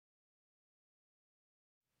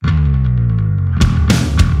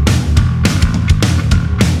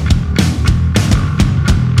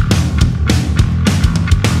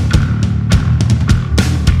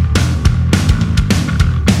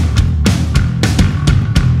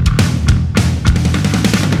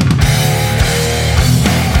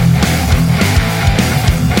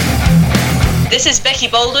This is Becky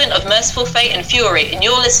Baldwin of Merciful Fate and Fury, and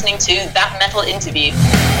you're listening to That Metal Interview.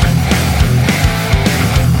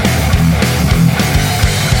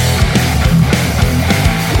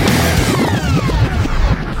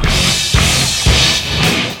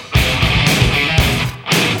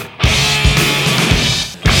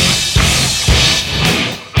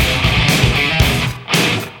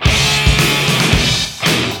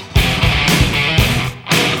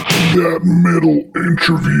 That Metal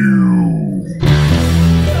Interview.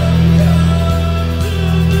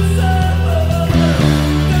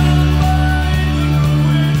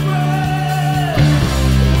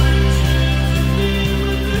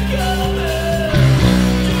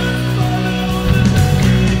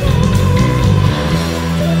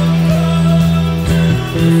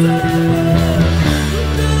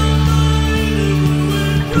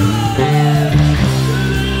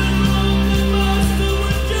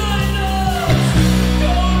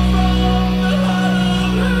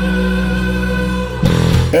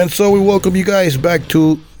 And so we welcome you guys back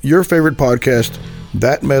to your favorite podcast,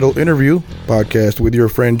 That Metal Interview podcast, with your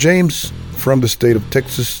friend James from the state of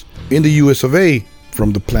Texas in the US of A,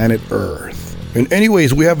 from the planet Earth. And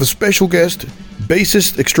anyways, we have a special guest,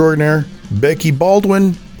 bassist extraordinaire Becky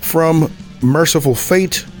Baldwin from Merciful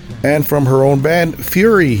Fate and from her own band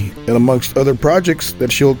Fury, and amongst other projects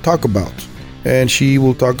that she'll talk about. And she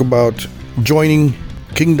will talk about joining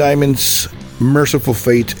King Diamond's Merciful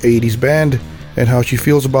Fate 80s band and how she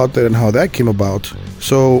feels about that and how that came about.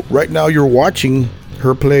 So right now you're watching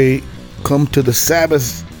her play Come to the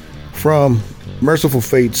Sabbath from Merciful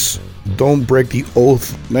Fate's Don't Break the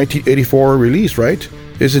Oath 1984 release, right?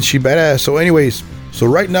 Isn't she badass? So anyways, so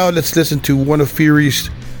right now let's listen to one of Fury's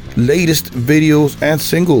latest videos and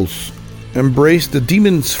singles, Embrace the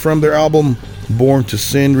Demons, from their album Born to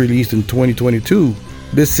Sin, released in 2022.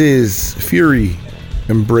 This is Fury,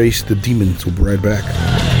 Embrace the Demons. We'll be right back.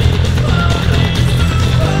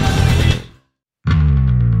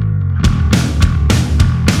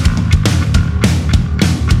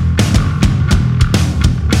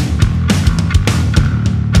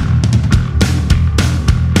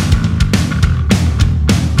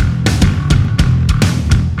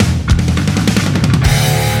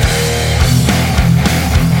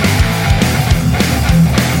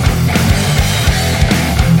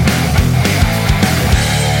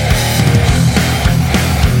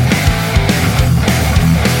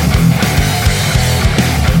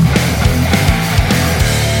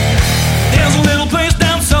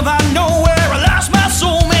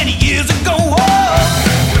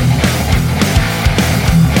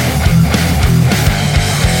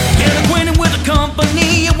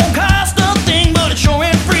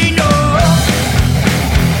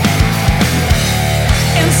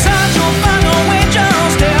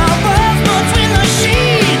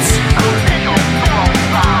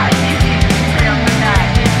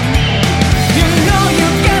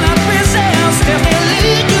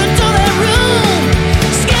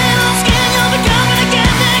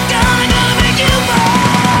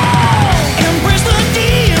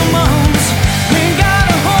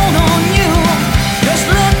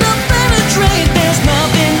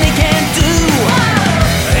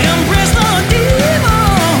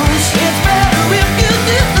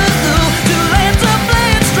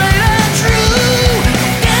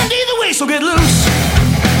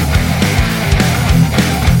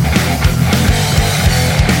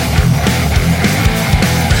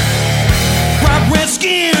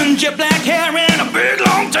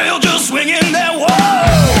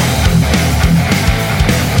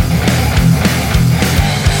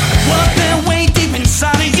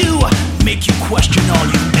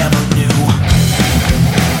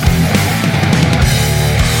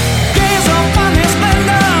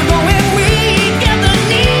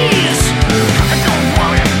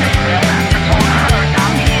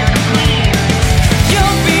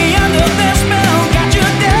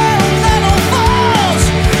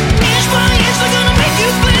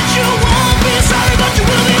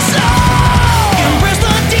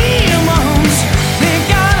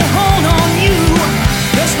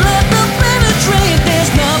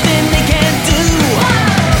 There's nothing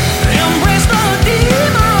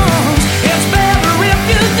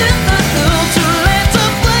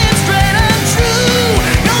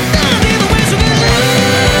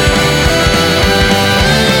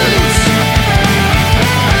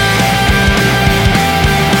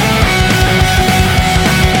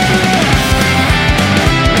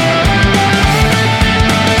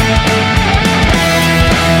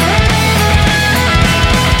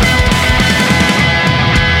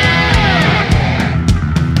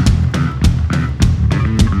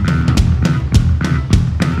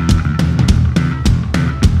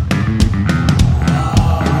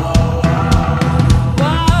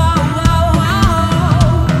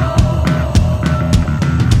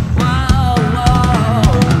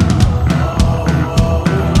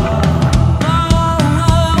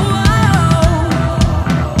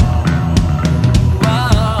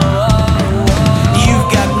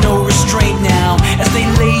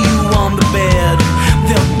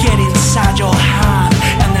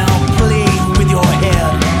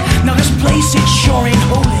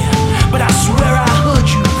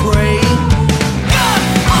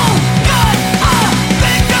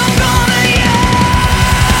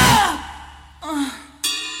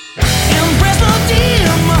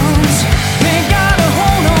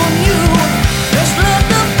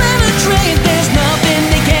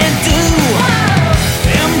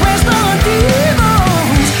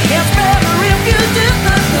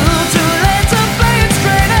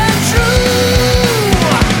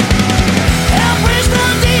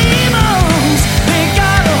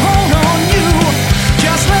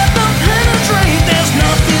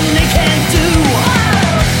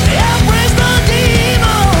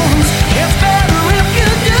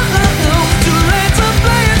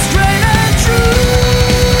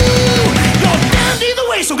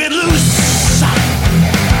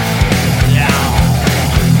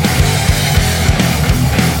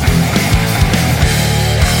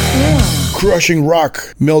crushing rock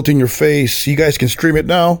melt in your face. You guys can stream it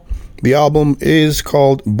now. The album is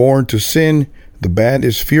called Born to Sin. The band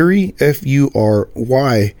is Fury,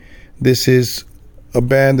 Fury. This is a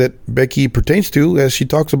band that Becky pertains to, as she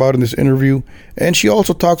talks about in this interview. And she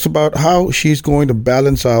also talks about how she's going to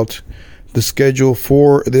balance out the schedule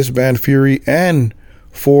for this band Fury and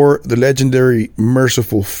for the legendary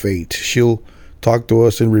Merciful Fate. She'll talk to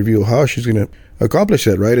us and reveal how she's going to accomplish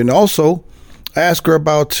that, right? And also, I asked her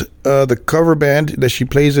about the cover band that she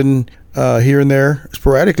plays in here and there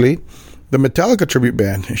sporadically, the Metallica tribute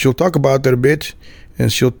band. She'll talk about that a bit,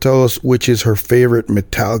 and she'll tell us which is her favorite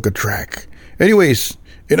Metallica track. Anyways,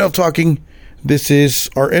 enough talking. This is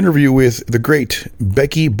our interview with the great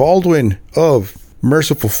Becky Baldwin of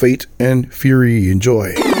Merciful Fate and Fury.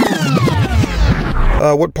 Enjoy.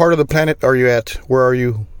 What part of the planet are you at? Where are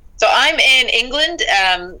you? So I'm in England,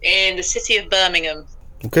 in the city of Birmingham.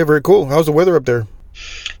 Okay, very cool. How's the weather up there?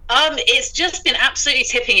 It's just been absolutely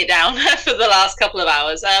tipping it down for the last couple of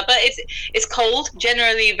hours, but it's cold,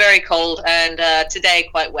 generally very cold, and today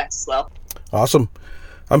quite wet as well. Awesome.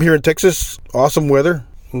 I'm here in Texas. Awesome weather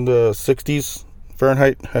in the 60s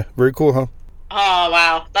Fahrenheit. Very cool, huh? Oh,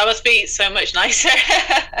 wow. That must be so much nicer.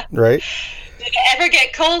 Right. Did it ever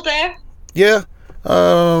get cold there? Yeah.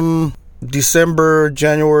 December,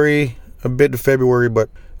 January, a bit of February, but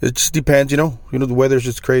it just depends, the weather's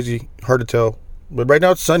just crazy, hard to tell. But right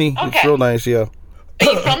now it's sunny. Okay. It's real nice, yeah.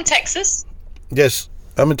 Are you from Texas? Yes.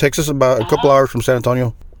 I'm in Texas, about a couple hours from San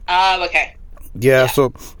Antonio. Okay. Yeah, so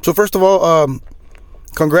first of all,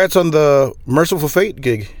 congrats on the Merciful Fate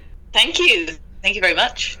gig. Thank you. Thank you very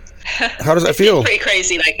much. How does that feel? It's pretty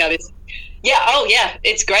crazy, like how this. Yeah,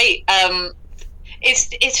 it's great.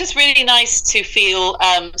 It's just really nice to feel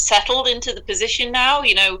settled into the position now.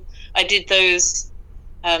 I did those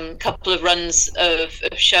couple of runs of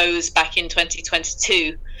shows back in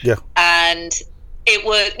 2022. Yeah. And it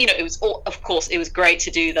was of course it was great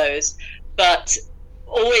to do those, but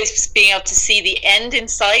always being able to see the end in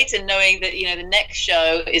sight and knowing that the next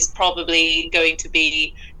show is probably going to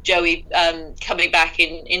be Joey coming back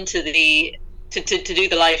into the to do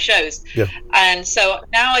the live shows. Yeah. And so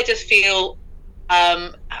now I just feel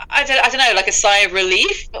I don't know, like a sigh of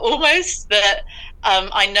relief almost, that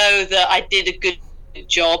I know that I did a good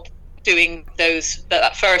job doing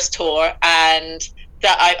that first tour, and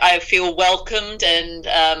that I feel welcomed, and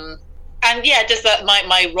yeah, just that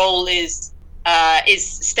my role is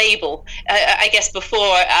stable. I guess before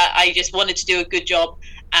I just wanted to do a good job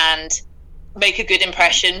and make a good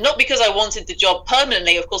impression, not because I wanted the job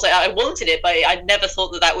permanently. Of course I wanted it, but I never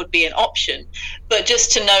thought that would be an option. But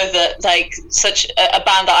just to know that, like, such a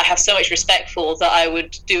band that I have so much respect for, that I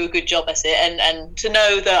would do a good job at it, and to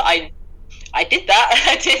know that I did that.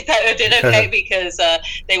 I did okay because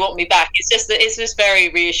they want me back. It's just very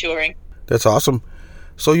reassuring. That's awesome.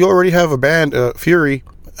 So you already have a band, Fury.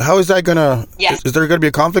 How is that gonna? Yes. Is there gonna be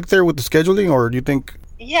a conflict there with the scheduling, or do you think?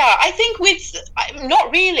 Yeah, I think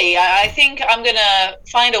not really. I think I'm gonna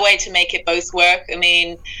find a way to make it both work. I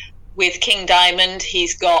mean, with King Diamond,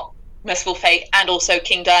 he's got Merciful Fate and also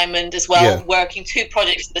King Diamond as well, working two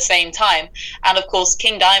projects at the same time. And of course,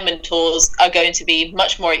 King Diamond tours are going to be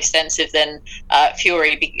much more extensive than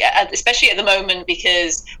Fury, especially at the moment,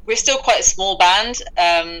 because we're still quite a small band.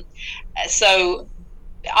 So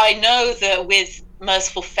I know that with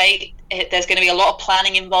Merciful Fate, there's going to be a lot of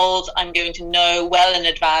planning involved. I'm going to know well in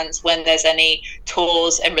advance when there's any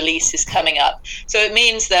tours and releases coming up. So it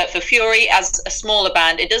means that for Fury, as a smaller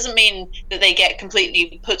band, it doesn't mean that they get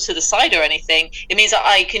completely put to the side or anything. It means that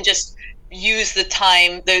I can just use the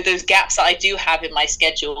time, those gaps that I do have in my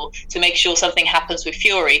schedule, to make sure something happens with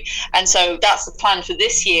Fury. And so that's the plan for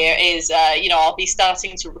this year is, I'll be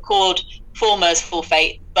starting to record for Merciful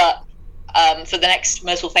Fate, but for the next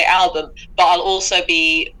Merciful Fate album, but I'll also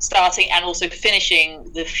be starting and also finishing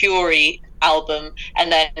the Fury album, and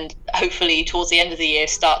then hopefully towards the end of the year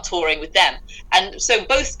start touring with them. And so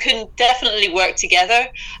both can definitely work together.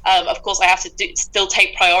 Of course, I have to still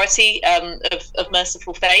take priority of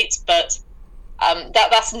Merciful Fate, but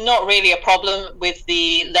that's not really a problem with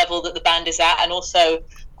the level that the band is at. And also,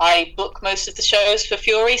 I book most of the shows for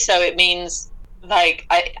Fury, so it means, like,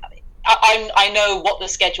 I know what the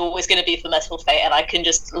schedule is going to be for Merciful Fate, and I can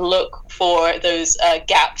just look for those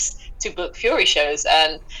gaps to book Fury shows.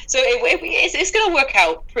 And so it's going to work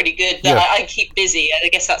out pretty good. That I keep busy. I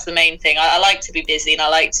guess that's the main thing. I like to be busy, and I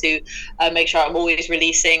like to make sure I'm always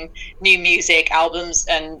releasing new music, albums,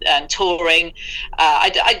 and touring.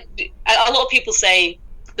 A lot of people say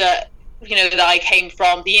that that I came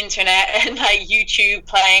from the internet and like YouTube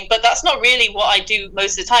playing, but that's not really what I do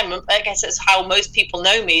most of the time. I guess that's how most people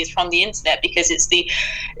know me, is from the internet, because it's the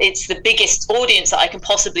biggest audience that I can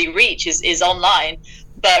possibly reach is online.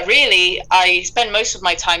 But really, I spend most of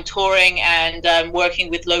my time touring and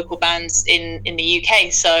working with local bands in the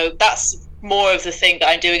UK. So that's more of the thing that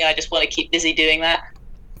I'm doing, and I just want to keep busy doing that.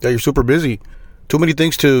 Yeah, you're super busy. Too many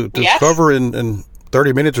things to cover in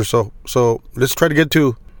 30 minutes or so. So let's try to get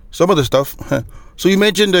to some of the stuff. So you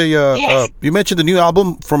mentioned the new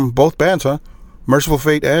album from both bands, huh? Merciful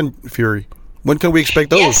Fate and Fury. When can we expect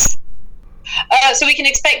those? Yes. So we can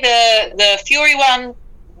expect the Fury one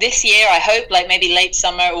this year, I hope, like maybe late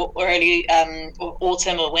summer or early or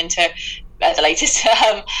autumn or winter at the latest.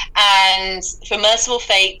 And for Merciful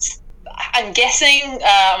Fate, I'm guessing,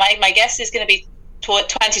 my guess is going to be toward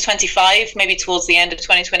 2025, maybe towards the end of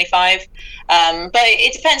 2025. But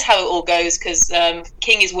it depends how it all goes, because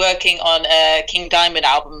King is working on a King Diamond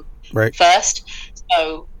album first.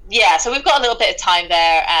 So yeah, so we've got a little bit of time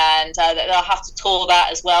there, and they'll have to tour that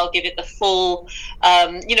as well, give it the full,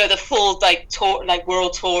 the full like tour, like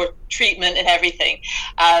world tour treatment and everything.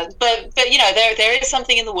 But there is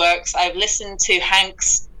something in the works. I've listened to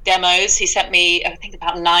Hank's demos. He sent me, I think,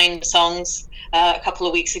 about 9 songs a couple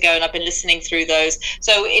of weeks ago, and I've been listening through those.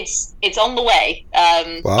 So it's on the way.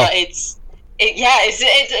 Wow. But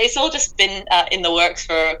it's all just been in the works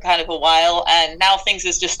for kind of a while, and now things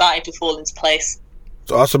is just starting to fall into place.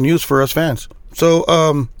 It's awesome news for us fans.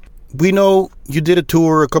 So we know you did a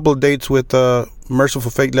tour, a couple of dates with Merciful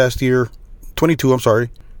Fate last year, 22. I'm sorry.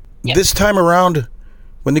 Yep. This time around,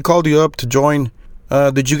 when they called you up to join,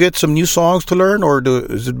 did you get some new songs to learn, or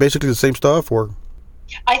is it basically the same stuff? Or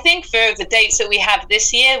I think for the dates that we have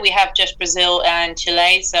this year, we have just Brazil and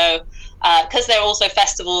Chile. So because they're also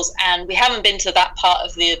festivals, and we haven't been to that part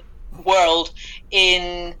of the world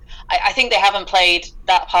in, I think they haven't played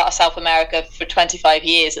that part of South America for 25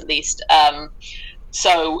 years at least.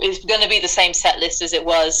 So it's going to be the same set list as it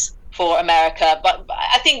was for America, but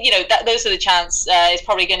I think those are the chance. It's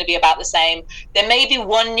probably going to be about the same. There may be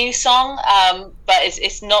one new song, but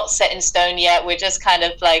it's not set in stone yet. We're just kind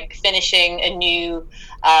of like finishing a new,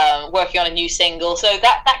 working on a new single. So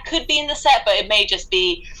that could be in the set, but it may just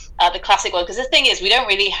be the classic one, because the thing is, we don't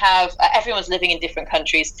really have, everyone's living in different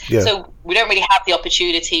countries, so we don't really have the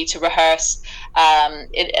opportunity to rehearse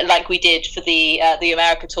like we did for the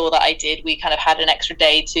America tour that I did. We kind of had an extra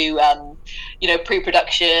day to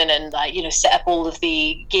pre-production and set up all of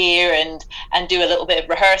the gear and do a little bit of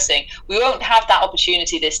rehearsing. We won't have that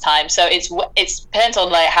opportunity this time, so it depends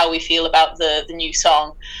on like how we feel about the new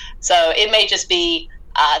song. So it may just be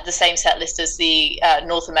the same set list as the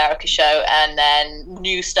North America show, and then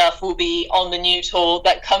new stuff will be on the new tour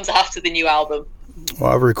that comes after the new album.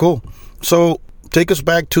 Wow, very cool. So take us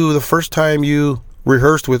back to the first time you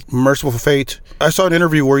rehearsed with Merciful Fate. I saw an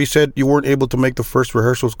interview where you said you weren't able to make the first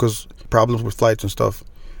rehearsals because problems with flights and stuff.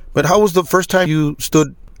 But how was the first time you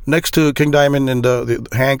stood next to King Diamond and the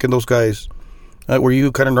Hank and those guys? Were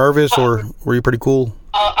you kind of nervous, or were you pretty cool?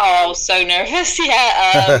 I was so nervous,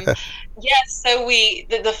 yeah. Yes, so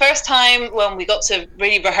the first time when we got to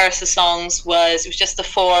really rehearse the songs was just the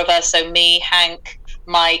 4 of us, so me, Hank,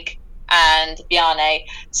 Mike, and Bjarne.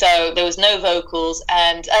 So there was no vocals,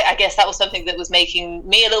 and I guess that was something that was making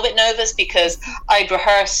me a little bit nervous, because I'd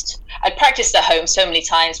practiced at home so many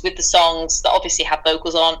times with the songs that obviously have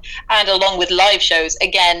vocals on, and along with live shows,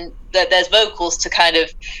 again, there's vocals to kind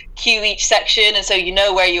of cue each section, and so you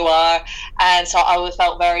know where you are, and so I always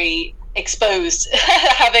felt very exposed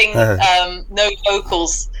having no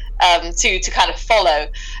vocals to kind of follow.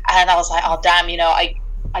 And I was like, oh damn,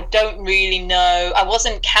 I don't really know. I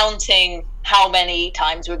wasn't counting how many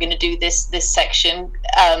times we're going to do this section,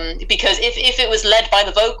 because if it was led by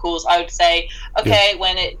the vocals, I would say, okay,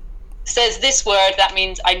 when it says this word, that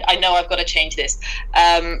means I know I've got to change this.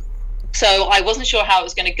 So I wasn't sure how it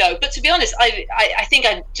was going to go. But to be honest, I think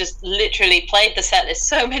I just literally played the set list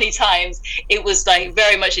so many times. It was like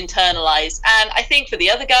very much internalized. And I think for the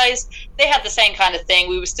other guys, they had the same kind of thing.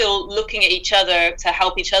 We were still looking at each other to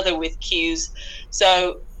help each other with cues.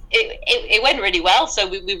 So it went really well. So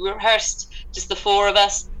we rehearsed, just the 4 of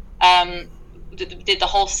us, did the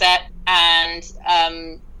whole set. And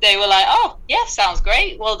they were like, oh, yeah, sounds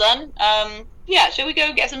great. Well done. Yeah, should we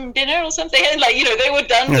go get some dinner or something? And they were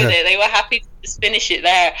done with it. They were happy to just finish it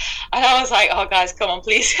there. And I was like, oh, guys, come on,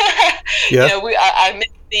 please. I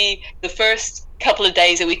missed the first couple of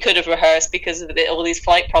days that we could have rehearsed because of all these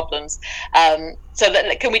flight problems. So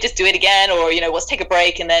can we just do it again? Or, let's take a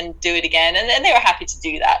break and then do it again. And they were happy to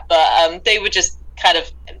do that. But they were just kind of,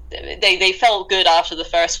 they felt good after the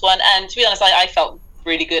first one. And to be honest, I felt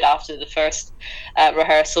really good after the first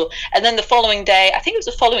rehearsal. And then the following day, I think it was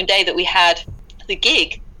the following day that we had the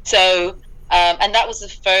gig. So, and that was the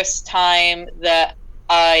first time that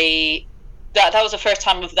that was the first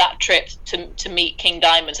time of that trip to meet King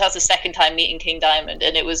Diamond. So that was the second time meeting King Diamond,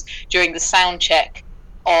 and it was during the sound check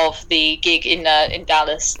of the gig in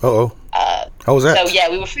Dallas. How was that? So yeah,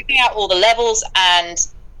 we were figuring out all the levels, and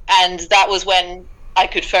that was when I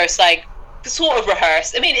could first like sort of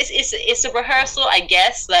rehearse. I mean, it's a rehearsal, I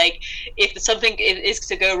guess. Like if something is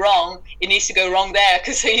to go wrong, it needs to go wrong there,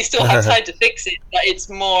 because so you still have time to fix it. But it's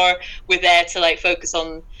more we're there to like focus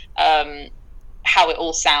on how it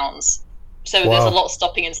all sounds. So there's a lot of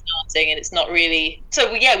stopping and starting, and it's not really.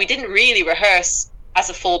 So yeah, we didn't really rehearse as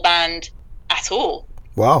a full band at all.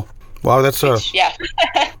 Wow, that's yeah.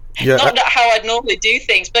 Not how I'd normally do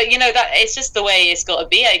things, but that it's just the way it's got to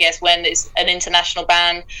be, I guess, when it's an international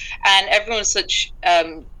band and everyone's such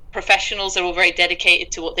professionals. They're all very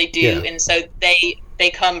dedicated to what they do, and so they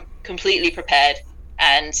come completely prepared,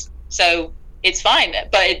 and so it's fine.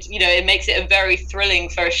 But it makes it a very thrilling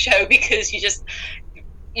first show, because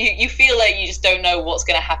you feel like you just don't know what's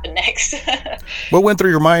going to happen next. What went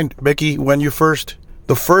through your mind, Becky, when the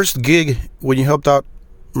first gig, when you helped out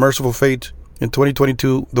Merciful Fate in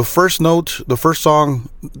 2022, the first note, the first song,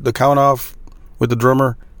 the count off with the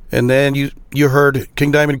drummer, and then you heard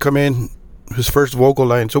King Diamond come in, his first vocal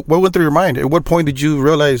line. So what went through your mind? At what point did you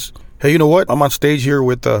realize, hey, you know what? I'm on stage here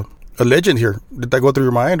with a legend here. Did that go through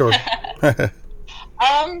your mind, or?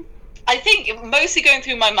 I think mostly going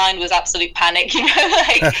through my mind was absolute panic.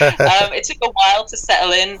 It took a while to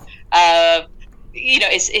settle in.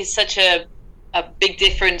 It's such a big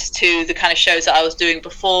difference to the kind of shows that I was doing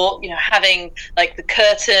before. Having like the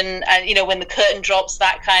curtain, and when the curtain drops,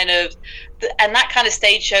 that kind of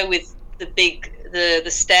stage show with the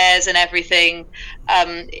stairs and everything.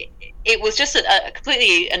 It was just a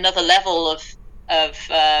completely another level of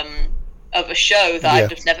a show that I've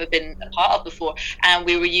just never been a part of before. And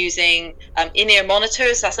we were using in-ear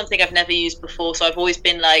monitors. That's something I've never used before. So I've always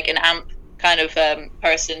been like an amp kind of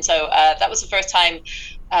person. So that was the first time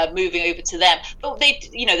moving over to them. But they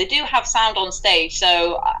do have sound on stage.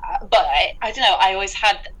 So, but I don't know. I always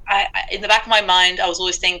had in the back of my mind, I was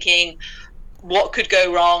always thinking, what could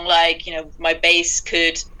go wrong? Like, my bass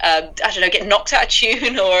could, get knocked out of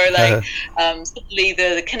tune, or like suddenly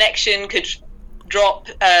the connection could drop,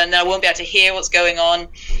 and I won't be able to hear what's going on.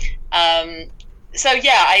 So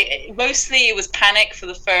yeah, mostly it was panic for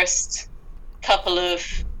the first couple of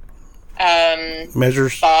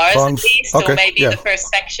measures, bars songs. At least, or maybe the first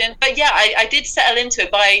section. But yeah, I did settle into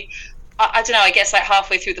it by, I don't know, I guess like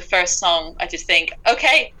halfway through the first song, I just think,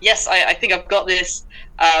 okay, yes, I think I've got this.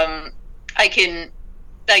 I can,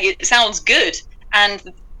 like, it sounds good.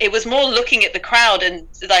 And it was more looking at the crowd and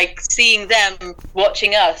like seeing them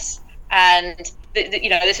watching us. And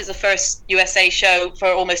this is the first USA show for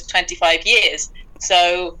almost 25 years.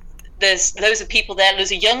 So there's loads of people there,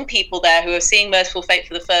 loads of young people there who are seeing Merciful Fate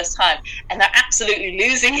for the first time, and they're absolutely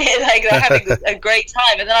losing it. Like, they're having a great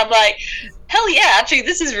time. And then I'm like, hell yeah, actually,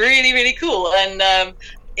 this is really, really cool. And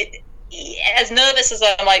as nervous as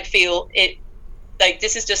I might feel,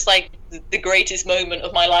 this is just like the greatest moment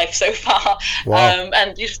of my life so far. Wow.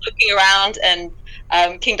 And just looking around, and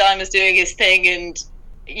King Diamond's doing his thing, and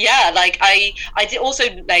yeah, like I did also,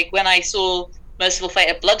 like, when I saw Merciful Fate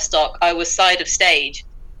at Bloodstock, I was side of stage,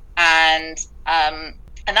 and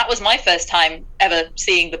that was my first time ever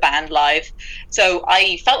seeing the band live. So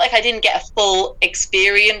I felt like I didn't get a full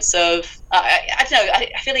experience of I don't know,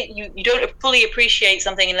 I feel like you don't fully appreciate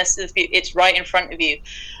something unless it's right in front of you.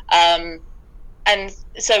 And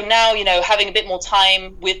so now, having a bit more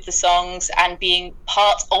time with the songs and being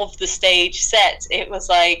part of the stage set, it was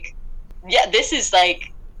like, yeah, this is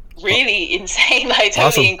like really insane, like totally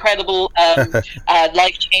awesome. Incredible,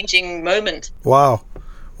 life-changing moment. Wow,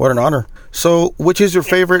 what an honor. So, which is your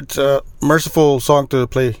favorite Merciful song to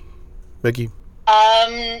play, Becky?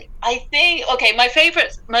 I think, my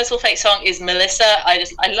favorite Merciful Fate song is Melissa.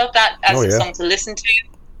 I love that as a song to listen to.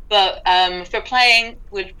 But for playing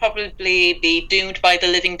would probably be Doomed by the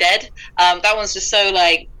Living Dead. That one's just so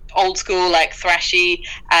like old school, like thrashy,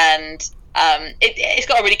 and it's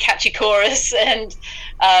got a really catchy chorus, and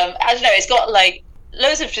I don't know, it's got like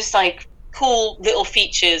loads of just like cool little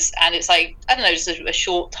features, and it's like, I don't know, just a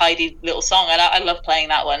short, tidy little song, and I love playing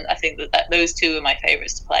that one. I think that those two are my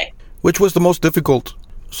favorites to play. Which was the most difficult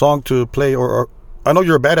song to play, or I know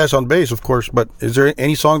you're a badass on bass, of course, but is there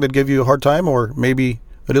any song that gave you a hard time, or maybe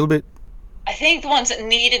a little bit? I think the ones that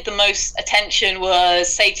needed the most attention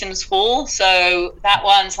was Satan's Fall. So that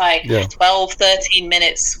one's like 12, 13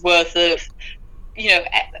 minutes worth of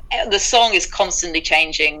the song is constantly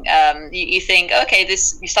changing. You think, okay,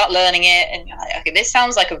 you start learning it, and you're like, okay, this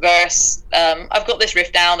sounds like a verse. I've got this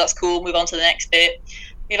riff down. That's cool. Move on to the next bit.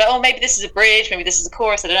 You're like, oh, maybe this is a bridge. Maybe this is a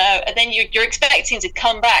chorus. I don't know. And then you're expecting to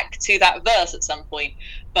come back to that verse at some point,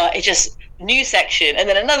 but it just new section, and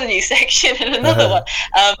then another new section, and another one.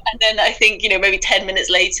 And then I think, maybe 10 minutes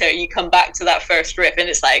later, you come back to that first riff, and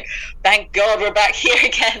it's like, thank God we're back here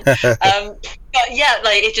again. But yeah,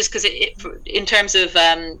 like it just because in terms of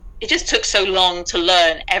it just took so long to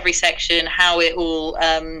learn every section, how it all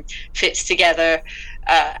fits together,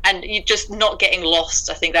 and you just not getting lost.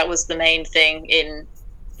 I think that was the main thing in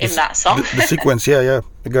that song. The sequence, yeah,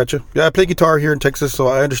 I gotcha. Yeah, I play guitar here in Texas, so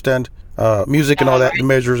I understand music and all that, right. The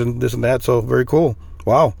measures and this and that. So very cool.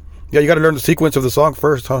 Wow. Yeah, you got to learn the sequence of the song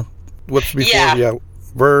first, huh? What's before? Yeah.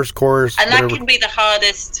 Verse, chorus, and whatever. That can be the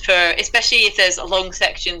hardest especially if there's long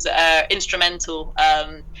sections that are instrumental.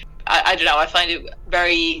 I don't know. I find it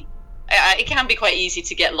it can be quite easy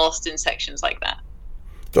to get lost in sections like that.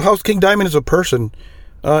 So, how's King Diamond as a person?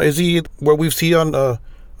 Is he what we see on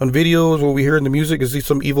videos, what we hear in the music? Is he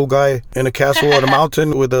some evil guy in a castle on a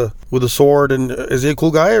mountain with a sword? And is he a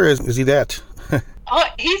cool guy, or is he that?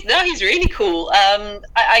 He's really cool.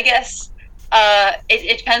 I guess.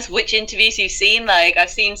 It depends which interviews you've seen. Like I've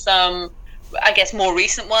seen some, I guess, more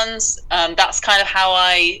recent ones. That's kind of how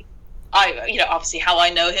I obviously how I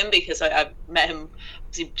know him, because I've met him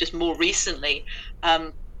obviously just more recently.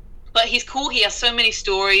 But he's cool. He has so many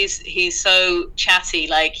stories. He's so chatty.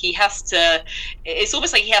 Like it's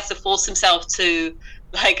almost like he has to force himself to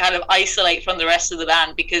like kind of isolate from the rest of the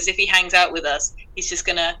band, because if he hangs out with us, he's just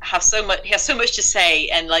gonna have he has so much to say,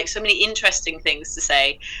 and like so many interesting things to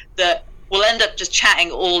say that we'll end up just chatting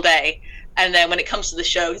all day. And then when it comes to the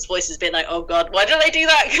show, his voice has been like, oh God, why did I do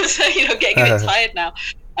that? Because, getting a bit tired now.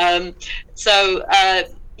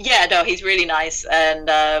 He's really nice. And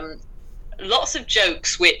lots of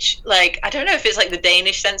jokes, which, like, I don't know if it's like the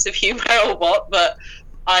Danish sense of humor or what, but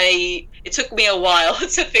it took me a while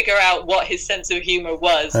to figure out what his sense of humor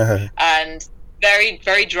was. And very,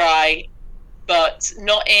 very dry, but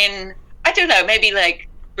not in, I don't know, maybe like,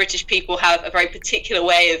 British people have a very particular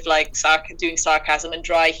way of like doing sarcasm and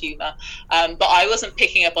dry humor, but I wasn't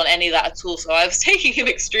picking up on any of that at all, so I was taking him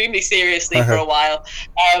extremely seriously for a while,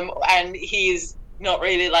 and he's not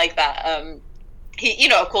really like that. He,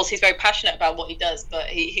 of course, he's very passionate about what he does, but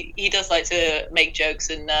he does like to make jokes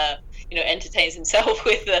and entertains himself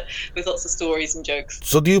with lots of stories and jokes.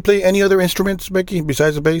 So do you play any other instruments, Becky,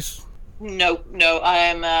 besides the bass? No, I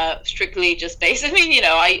am strictly just bass. I mean,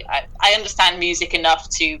 I understand music enough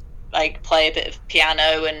to like play a bit of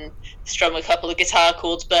piano and strum a couple of guitar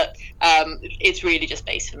chords, but it's really just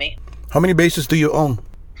bass for me. How many basses do you own?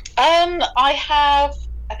 I have,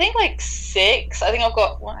 I think like 6. I think I've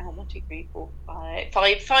got 1, 2, 3, 4,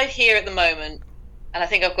 5 here at the moment, and I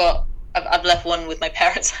think I've left one with my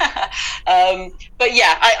parents. But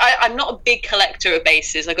yeah, I'm not a big collector of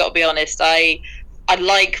basses. I got to be honest. I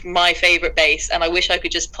like my favorite bass, and I wish I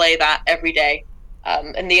could just play that every day.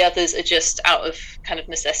 And the others are just out of kind of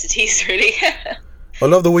necessities, really. I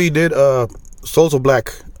love the way you did Souls of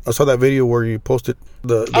Black. I saw that video where you posted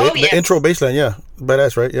the intro bass line. Yeah,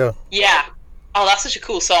 badass, right? Yeah. Yeah. Oh, that's such a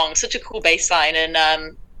cool song, such a cool bass line, and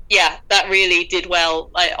that really did well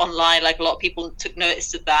online. Like a lot of people took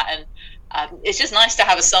notice of that, and it's just nice to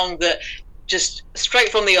have a song that just straight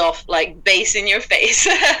from the off, like bass in your face.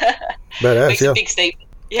 Badass, makes a big statement.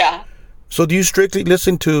 Yeah. So do you strictly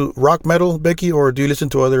listen to rock metal, Becky, or do you listen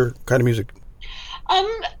to other kind of music?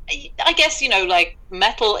 I guess, like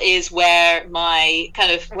metal is where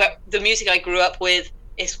where the music I grew up with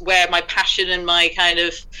is where my passion and my kind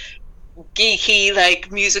of geeky,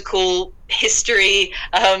 like musical history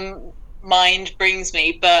mind brings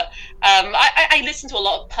me. But I listen to a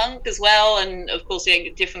lot of punk as well, and of course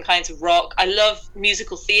different kinds of rock. I love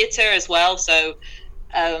musical theater as well, so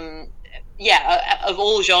of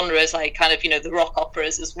all genres, like kind of the rock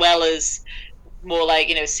operas as well as more like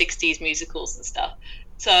 60s musicals and stuff.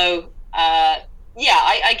 So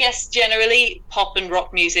I guess generally pop and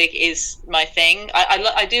rock music is my thing.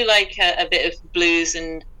 I do like a bit of blues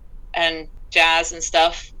and jazz and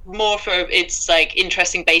stuff, more for its like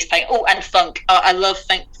interesting bass playing. Oh, and funk. I love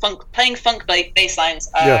funk. Playing funk bass lines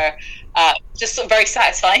are just very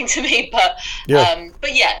satisfying to me. But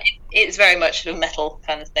it's very much a metal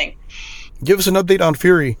kind of thing. Give us an update on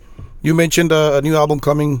Fury. You mentioned a new album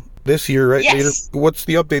coming this year, right? Yes. Later. What's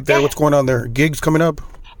the update there? Yeah. What's going on there? Gigs coming up?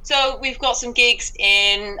 So we've got some gigs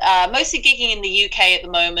in, mostly gigging in the UK at the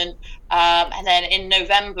moment. And then in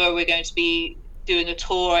November, we're going to be doing a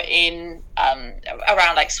tour in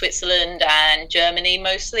around like Switzerland and Germany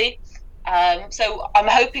mostly. So I'm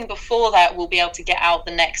hoping before that we'll be able to get out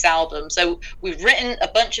the next album. So we've written a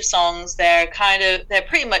bunch of songs. They're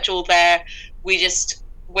pretty much all there. We're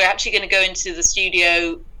actually going to go into the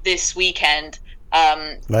studio this weekend.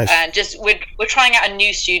 Nice. And we're trying out a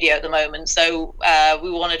new studio at the moment. So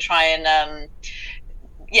we want to try and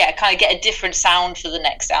kind of get a different sound for the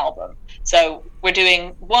next album. So we're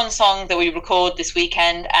doing one song that we record this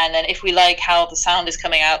weekend, and then if we like how the sound is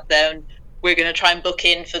coming out, then we're going to try and book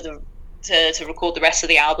in for to record the rest of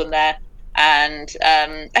the album there. And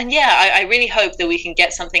I really hope that we can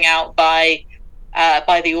get something out by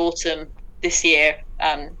the autumn this year,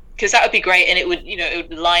 because that would be great, and it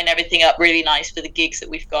would line everything up really nice for the gigs that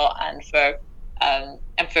we've got, and for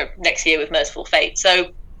next year with Merciful Fate.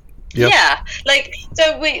 So. Yep. Yeah,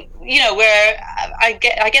 so I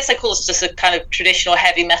guess I call us just a kind of traditional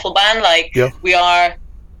heavy metal band. We are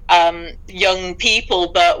young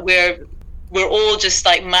people, but we're all just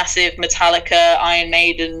like massive Metallica, Iron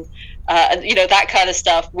Maiden, that kind of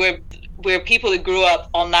stuff. We're people who grew up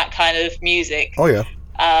on that kind of music. Oh yeah.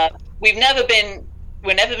 We've never been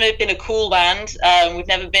a cool band. We've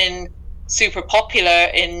never been super popular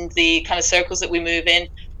in the kind of circles that we move in,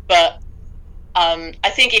 but. I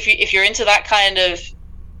think if you're into that kind of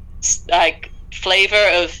like flavor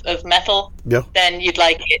of metal, then you'd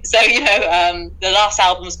like it. So the last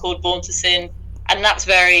album is called Born to Sin, and that's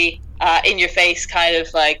very in your face, kind of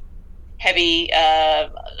like heavy, a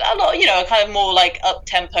lot, kind of more like up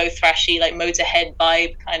tempo, thrashy, like Motorhead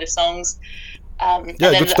vibe kind of songs. And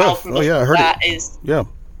then good stuff. Oh yeah, I heard it.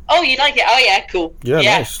 Oh, you like it? Oh yeah, cool. Yeah,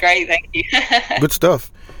 nice. Great, thank you. Good stuff.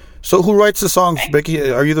 So who writes the songs,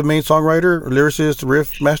 Becky? Are you the main songwriter, lyricist,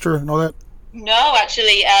 riff master, and all that? No,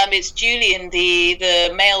 actually, it's Julian,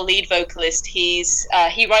 the male lead vocalist. He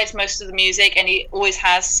writes most of the music, and he always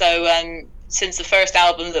has. So since the first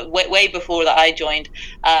album, that way before that I joined,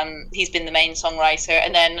 he's been the main songwriter.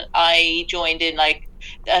 And then I joined in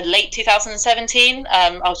late 2017.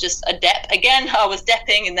 I was just a dep again. I was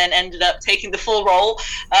depping, and then ended up taking the full role.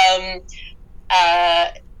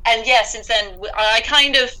 And yeah, since then, I've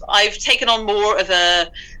taken on more of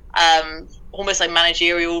a almost like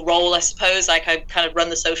managerial role, I suppose. Like I kind of run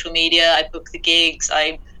the social media, I book the gigs,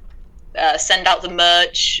 I send out the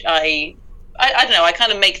merch. I don't know, I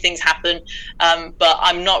kind of make things happen, but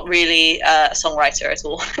I'm not really a songwriter at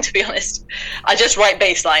all, to be honest. I just write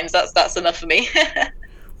bass lines. That's enough for me.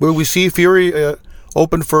 Will we see Fury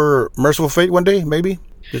open for Merciful Fate one day, maybe?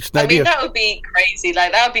 I mean, that would be crazy.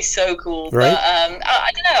 Like, that would be so cool. Right? But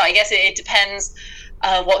I don't know. I guess it depends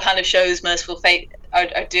what kind of shows Merciful Fate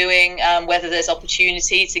are doing, whether there's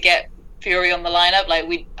opportunity to get Fury on the lineup.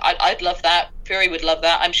 Like, I'd love that. Fury would love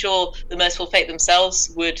that. I'm sure the Merciful Fate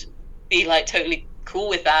themselves would be like totally cool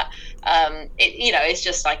with that. It's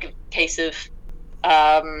just like a case of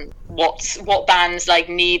what bands like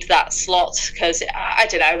need that slot, because I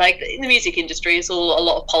don't know. Like, in the music industry, it's all a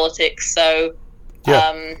lot of politics. So.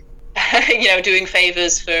 Yeah. Doing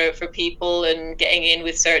favors for people and getting in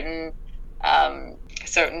with certain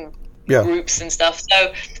groups and stuff.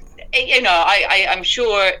 So, I'm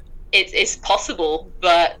sure it's possible,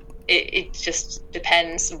 but it just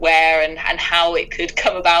depends where and how it could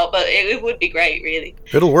come about. But it would be great, really.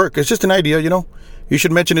 It'll work. It's just an idea, You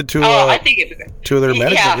should mention it to I think it'd be great. To their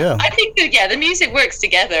management. Yeah. I think the music works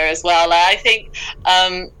together as well. I think.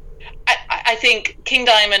 I think King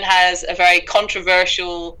Diamond has a very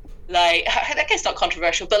controversial, I guess not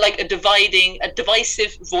controversial, but like a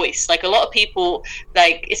divisive voice. Like, a lot of people,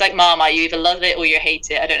 it's like Marmite, you either love it or you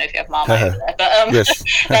hate it. I don't know if you have Marmite over there, but yes.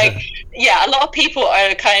 a lot of people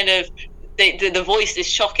are kind of, the voice is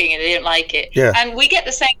shocking and they don't like it. Yeah. And we get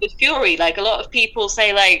the same with Fury. Like, a lot of people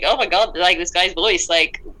say, like, oh my God, like this guy's voice,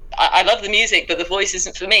 like, I love the music, but the voice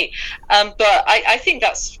isn't for me. But I think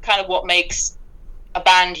that's kind of what makes a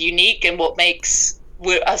band unique and what makes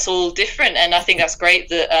us all different, and I think that's great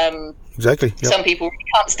that exactly. Yep. Some people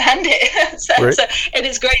can't stand it. Right. So and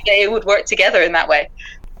it's great that it would work together in that way.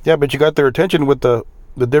 Yeah, but you got their attention with the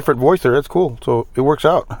different voice there. That's cool. So it works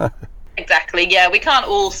out. Exactly. Yeah, we can't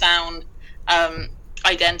all sound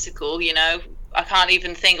identical. I can't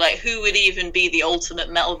even think who would even be the ultimate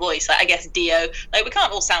metal voice. I guess Dio. We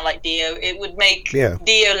can't all sound like Dio. It would make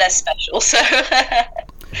Dio less special. So.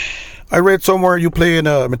 I read somewhere you play in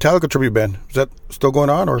a Metallica tribute band. Is that still going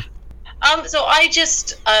on, or? So I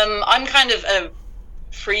just I'm kind of a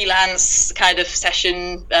freelance kind of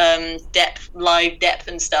session live depth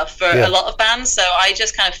and stuff for a lot of bands. So I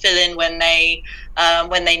just kind of fill in when they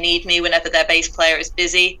need me, whenever their bass player is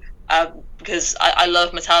busy. Because I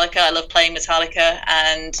love Metallica. I love playing Metallica,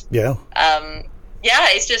 and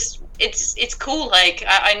it's just it's cool. Like,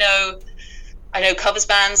 I know I know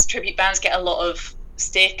tribute bands get a lot of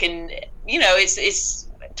stick, and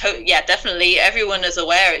definitely everyone is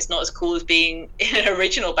aware it's not as cool as being in an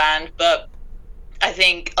original band, but I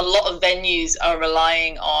think a lot of venues are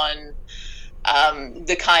relying on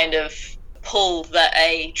the kind of pull that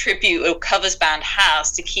a tribute or covers band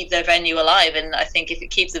has to keep their venue alive. And I think if it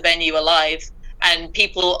keeps the venue alive and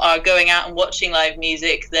people are going out and watching live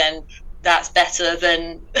music, then that's better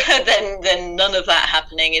than than none of that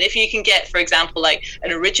happening. And if you can get, for example, like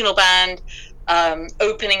an original band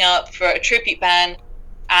opening up for a tribute band,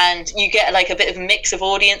 and you get like a bit of a mix of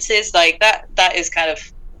audiences, like that is kind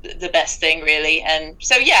of the best thing, really. And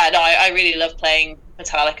so I really love playing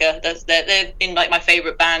Metallica. They've been like my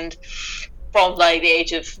favorite band from like the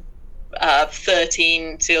age of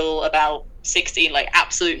 13 till about 16, like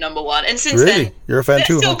absolute number one. And since then, you're a fan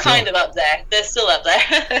too. Still kind of up there. They're still up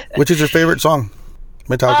there. Which is your favorite song,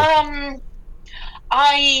 Metallica?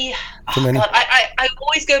 I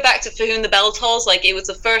always go back to For Whom the Bell Tolls. Like, it was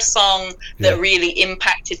the first song that really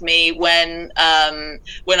impacted me when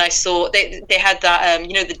I saw they had that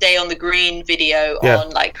the Day on the Green video on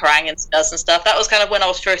like Kerrang and stuff. That was kind of when I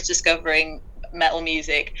was first discovering metal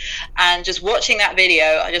music, and just watching that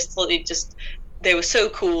video, I just thought they were so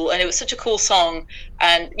cool, and it was such a cool song.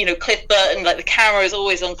 And Cliff Burton, like the camera is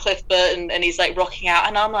always on Cliff Burton, and he's like rocking out,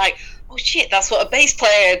 and I'm like, oh shit, that's what a bass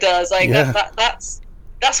player does. Like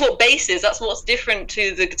that's what bass is. That's what's different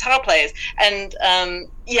to the guitar players. And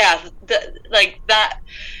that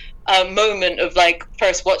moment of like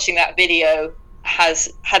first watching that video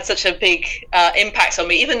has had such a big impact on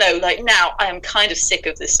me, even though like now I am kind of sick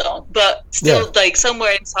of this song, but still like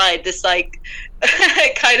somewhere inside this like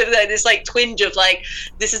kind of this like twinge of like,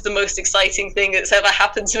 this is the most exciting thing that's ever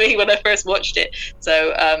happened to me when I first watched it.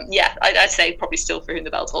 So I'd say probably still For Whom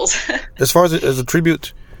the Bell Tolls. As far as a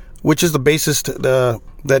tribute, which is the bassist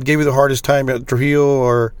that gave you the hardest time, Trujillo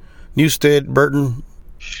or Newsted, Burton?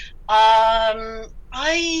 I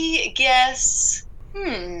guess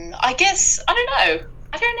I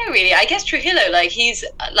don't know really. I guess Trujillo, like he's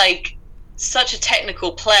like such a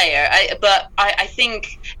technical player, but I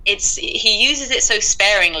think he uses it so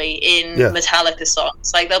sparingly in Metallica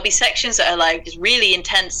songs. Like there'll be sections that are like just really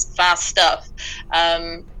intense, fast stuff.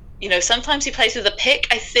 Sometimes he plays with a pick,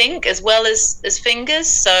 I think, as well as fingers.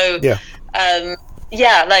 So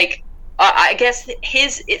like I guess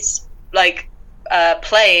it's like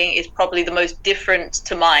playing is probably the most different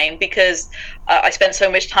to mine, because I spent so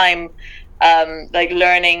much time like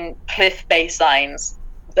learning Cliff bass lines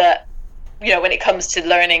that when it comes to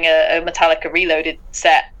learning a Metallica Reloaded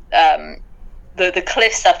set, the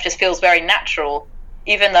Cliff stuff just feels very natural,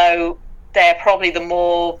 even though they're probably the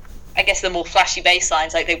more flashy bass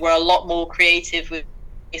lines. Like they were a lot more creative with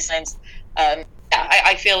bass lines.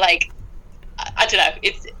 I feel like I don't know.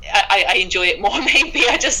 I enjoy it more. Maybe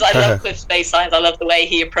I love Cliff's bass lines. I love the way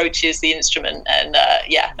he approaches the instrument, and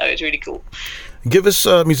it's really cool. Give us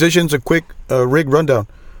musicians a quick rig rundown.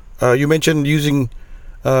 You mentioned using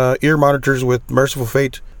ear monitors with Merciful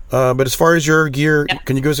Fate, but as far as your gear,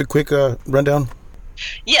 can you give us a quick rundown?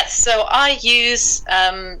 Yes, so I use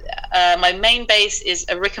my main bass is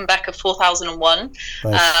a Rickenbacker 4001.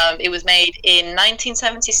 Nice. It was made in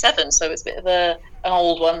 1977, so it's a bit of an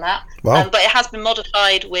old one, that. Wow. But it has been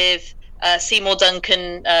modified with Seymour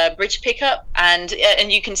Duncan bridge pickup, and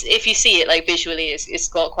you can, if you see it like visually, it's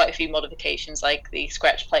got quite a few modifications, like the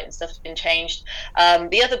scratch plate and stuff has been changed.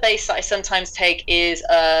 The other bass that I sometimes take is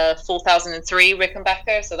a 4003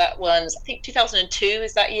 Rickenbacker, so that one's, I think 2002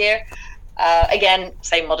 is that year. Again,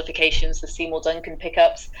 same modifications, the Seymour Duncan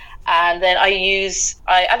pickups. And then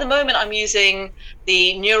at the moment I'm using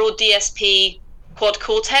the Neural DSP Quad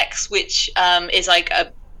Cortex, which is it's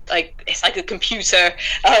like a computer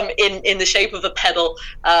in the shape of a pedal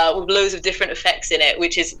with loads of different effects in it,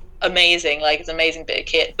 which is amazing. Like, it's an amazing bit of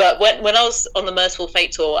kit. But when I was on the Merciful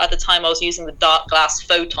Fate tour, at the time I was using the Dark Glass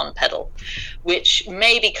Photon pedal, which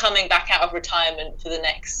may be coming back out of retirement for the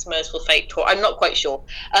next Merciful Fate tour. I'm not quite sure.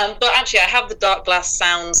 But actually I have the Dark Glass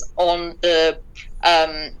sounds on the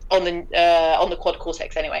Quad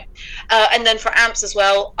Cortex anyway. And then for amps as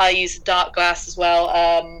well, I use the Dark Glass as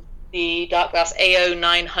well. The Dark Glass AO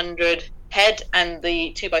 900 head and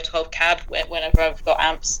the 2x12 cab whenever I've got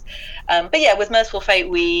amps. But yeah, with Merciful Fate,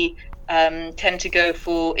 we tend to go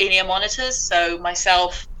for in-ear monitors. So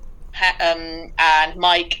myself and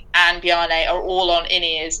Mike and Bjarne are all on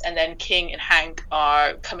in-ears, and then King and Hank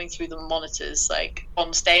are coming through the monitors, like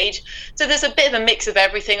on stage. So there's a bit of a mix of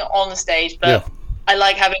everything on the stage, but I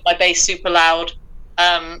like having my bass super loud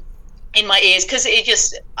in my ears, because it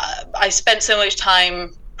just I spent so much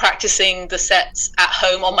time practicing the sets at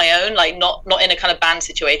home on my own, like not in a kind of band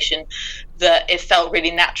situation, that it felt really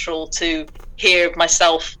natural to hear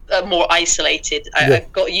myself more isolated. I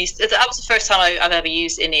got used to, that was the first time I've ever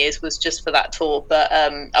used in-ears, was just for that tour, but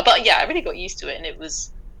yeah, I really got used to it, and it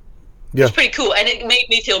was pretty cool, and it made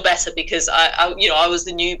me feel better because I was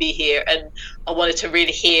the newbie here, and I wanted to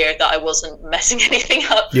really hear that I wasn't messing anything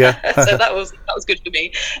up. So that was good for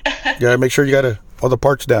me. Make sure you got all the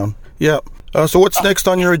parts down. So what's next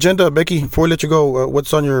on your agenda, Becky? Before we let you go,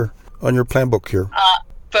 what's on your plan book here?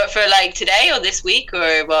 For like today or this week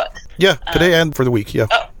or what? Today and for the week.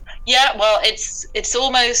 Well, it's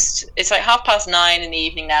like 9:30 in the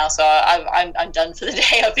evening now, so I'm done for the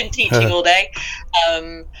day. I've been teaching all day.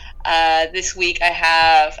 This week I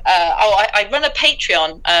have I run a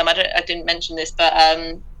Patreon. I didn't mention this, but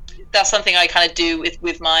that's something I kind of do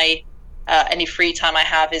with my any free time I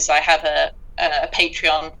have. Is I have a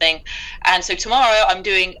Patreon thing, and so tomorrow I'm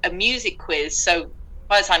doing a music quiz. So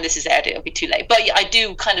by the time this is aired, it'll be too late. But I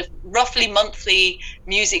do kind of roughly monthly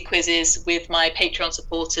music quizzes with my Patreon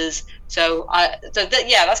supporters. So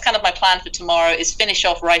that's kind of my plan for tomorrow, is finish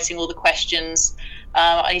off writing all the questions.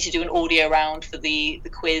 I need to do an audio round for the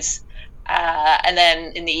quiz. And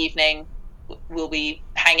then in the evening, we'll be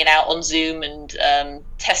hanging out on Zoom and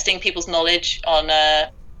testing people's knowledge on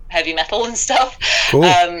heavy metal and stuff. Cool.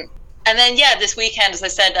 And then, this weekend, as I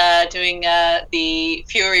said, doing the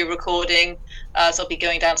Fury recording. So I'll be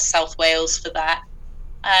going down to South Wales for that.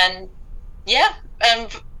 And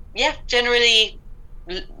generally,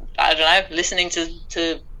 I don't know, listening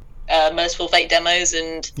to Merciful Fate demos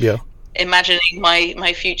and imagining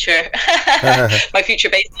my future my future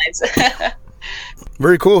bass lines.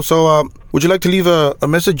 Very cool. So would you like to leave a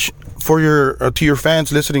message for to your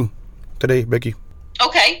fans listening today, Becky?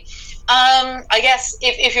 Okay. I guess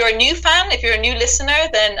if you're a new fan, if you're a new listener,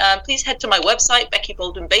 then please head to my website,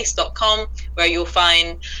 beckybaldwinbass.com, where you'll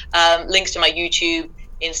find links to my YouTube,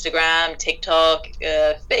 Instagram, TikTok,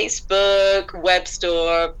 Facebook, web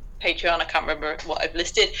store, Patreon. I can't remember what I've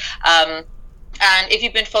listed. And if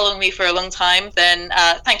you've been following me for a long time, then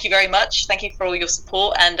thank you very much. Thank you for all your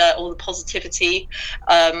support and all the positivity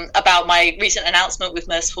about my recent announcement with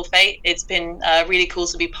Merciful Fate. It's been really cool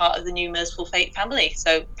to be part of the new Merciful Fate family.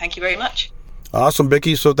 So thank you very much. Awesome,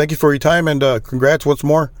 Becky. So thank you for your time, and congrats once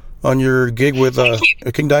more on your gig with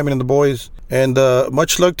King Diamond and the boys. And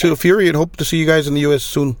much luck to Fury, and hope to see you guys in the U.S.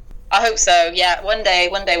 soon. I hope so. Yeah, one day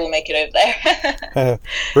we'll make it over there.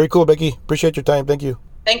 Very cool, Becky. Appreciate your time. Thank you.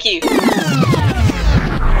 Thank you.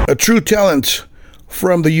 A true talent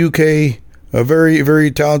from the UK, a very,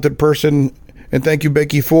 very talented person. And thank you,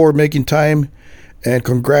 Becky, for making time. And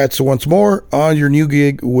congrats once more on your new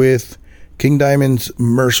gig with King Diamond's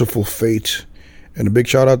Merciful Fate. And a big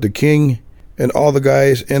shout out to King and all the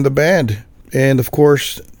guys in the band. And of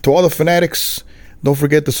course, to all the fanatics, don't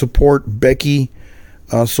forget to support Becky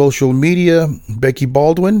on social media, Becky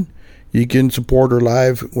Baldwin. You can support her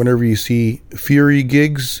live whenever you see Fury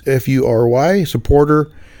gigs, Fury. Support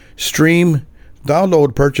her, stream,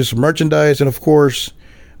 download, purchase merchandise, and of course,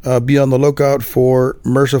 be on the lookout for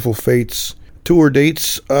Merciful Fate's tour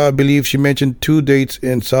dates. I believe she mentioned 2 dates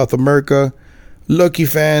in South America. Lucky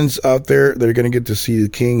fans out there that are going to get to see the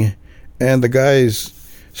King and the guys.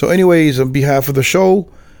 So anyways, on behalf of the show,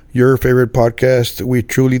 your favorite podcast, we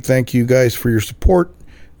truly thank you guys for your support.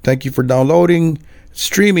 Thank you for downloading,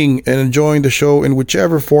 streaming, and enjoying the show in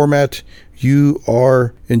whichever format you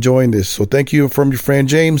are enjoying this. So thank you from your friend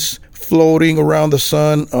James, floating around the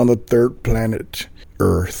sun on the third planet,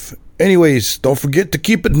 Earth. Anyways, don't forget to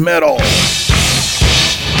keep it metal.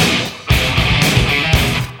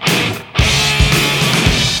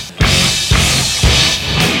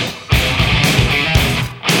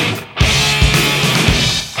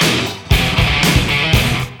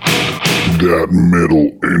 That Metal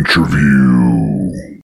Interview.